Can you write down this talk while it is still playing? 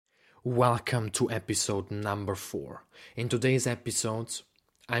Welcome to episode number 4. In today's episode,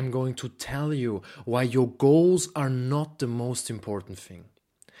 I'm going to tell you why your goals are not the most important thing.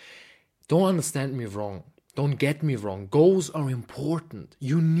 Don't understand me wrong. Don't get me wrong. Goals are important.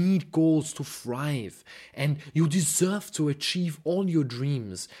 You need goals to thrive. And you deserve to achieve all your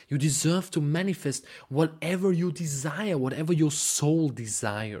dreams. You deserve to manifest whatever you desire, whatever your soul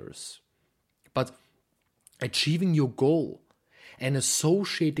desires. But achieving your goal and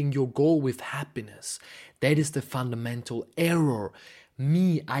associating your goal with happiness, that is the fundamental error.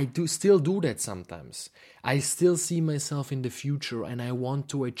 I still do that sometimes. I still see myself in the future and I want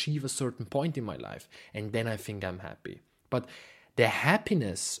to achieve a certain point in my life, and then I think I'm happy. But the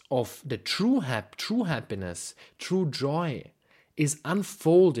happiness of the true happiness, true joy, is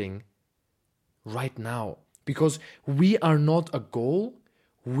unfolding right now, because we are not a goal,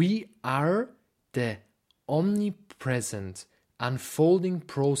 we are the omnipresent unfolding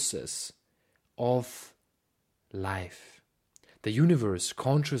process of life. The universe,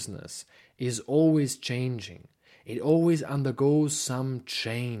 consciousness, is always changing. It always undergoes some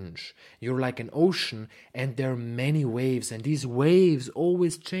change. You're like an ocean and there are many waves, and these waves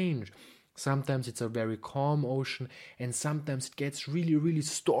always change. Sometimes it's a very calm ocean and sometimes it gets really, really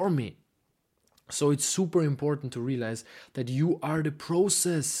stormy. So it's super important to realize that you are the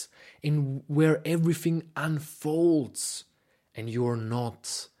process in where everything unfolds, and you're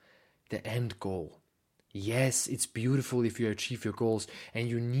not the end goal. Yes, it's beautiful if you achieve your goals, and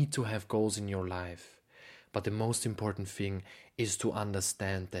you need to have goals in your life. But the most important thing is to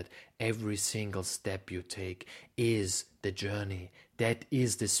understand that every single step you take is the journey. That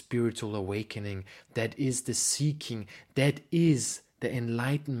is the spiritual awakening. That is the seeking. That is the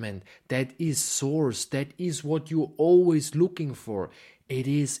enlightenment. That is source. That is what you're always looking for. It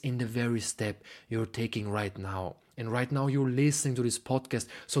is in the very step you're taking right now. And right now you're listening to this podcast.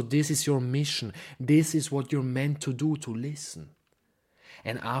 So this is your mission. This is what you're meant to do, to listen.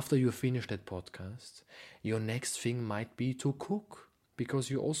 And after you finish that podcast, your next thing might be to cook,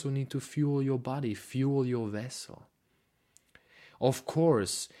 because you also need to fuel your body, fuel your vessel. Of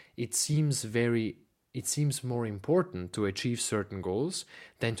course, it seems more important to achieve certain goals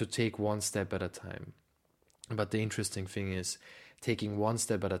than to take one step at a time. But the interesting thing is, taking one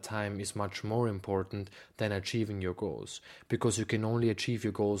step at a time is much more important than achieving your goals, because you can only achieve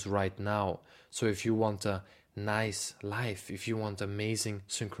your goals right now. So if you want a nice life, if you want amazing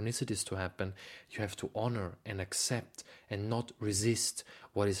synchronicities to happen, you have to honor and accept and not resist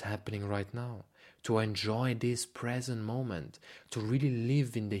what is happening right now, to enjoy this present moment, to really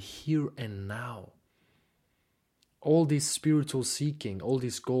live in the here and now. All this spiritual seeking, all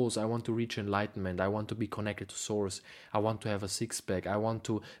these goals, I want to reach enlightenment, I want to be connected to source, I want to have a six-pack, I want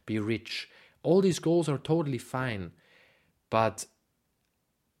to be rich. All these goals are totally fine. But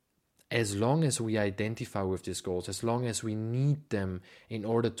as long as we identify with these goals, as long as we need them in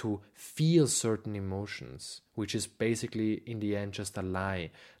order to feel certain emotions, which is basically in the end just a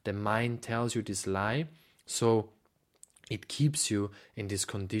lie. The mind tells you this lie, so it keeps you in this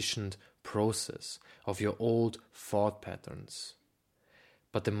conditioned process of your old thought patterns.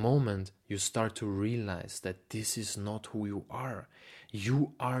 But the moment you start to realize that this is not who you are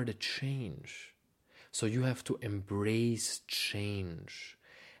the change. So you have to embrace change.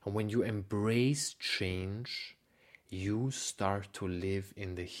 And when you embrace change, you start to live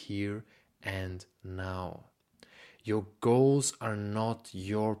in the here and now. Your goals are not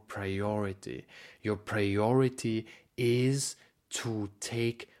your priority. Your priority is to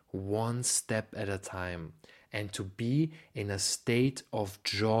take one step at a time and to be in a state of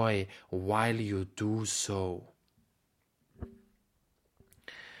joy while you do so.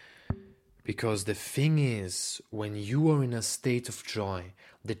 Because the thing is, when you are in a state of joy,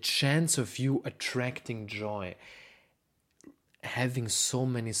 the chance of you attracting joy, having so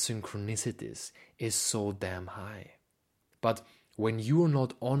many synchronicities, is so damn high. But when you are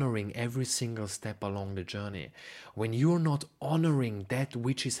not honoring every single step along the journey, when you are not honoring that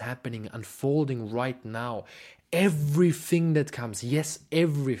which is happening, unfolding right now, everything that comes, yes,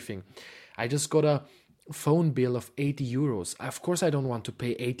 everything. I just got a phone bill of 80 euros. Of course, I don't want to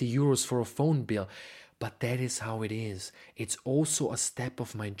pay 80 euros for a phone bill, but that is how it is. It's also a step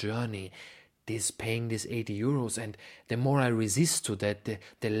of my journey, paying this 80 euros. And the more I resist to that,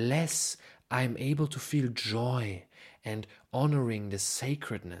 the less I'm able to feel joy and honoring the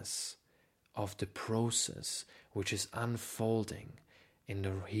sacredness of the process which is unfolding in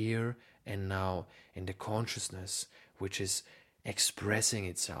the here and now, in the consciousness which is expressing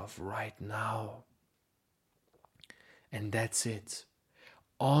itself right now. And that's it.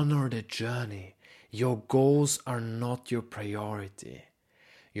 Honor the journey. Your goals are not your priority.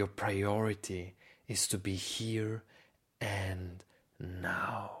 Your priority is to be here and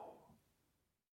now.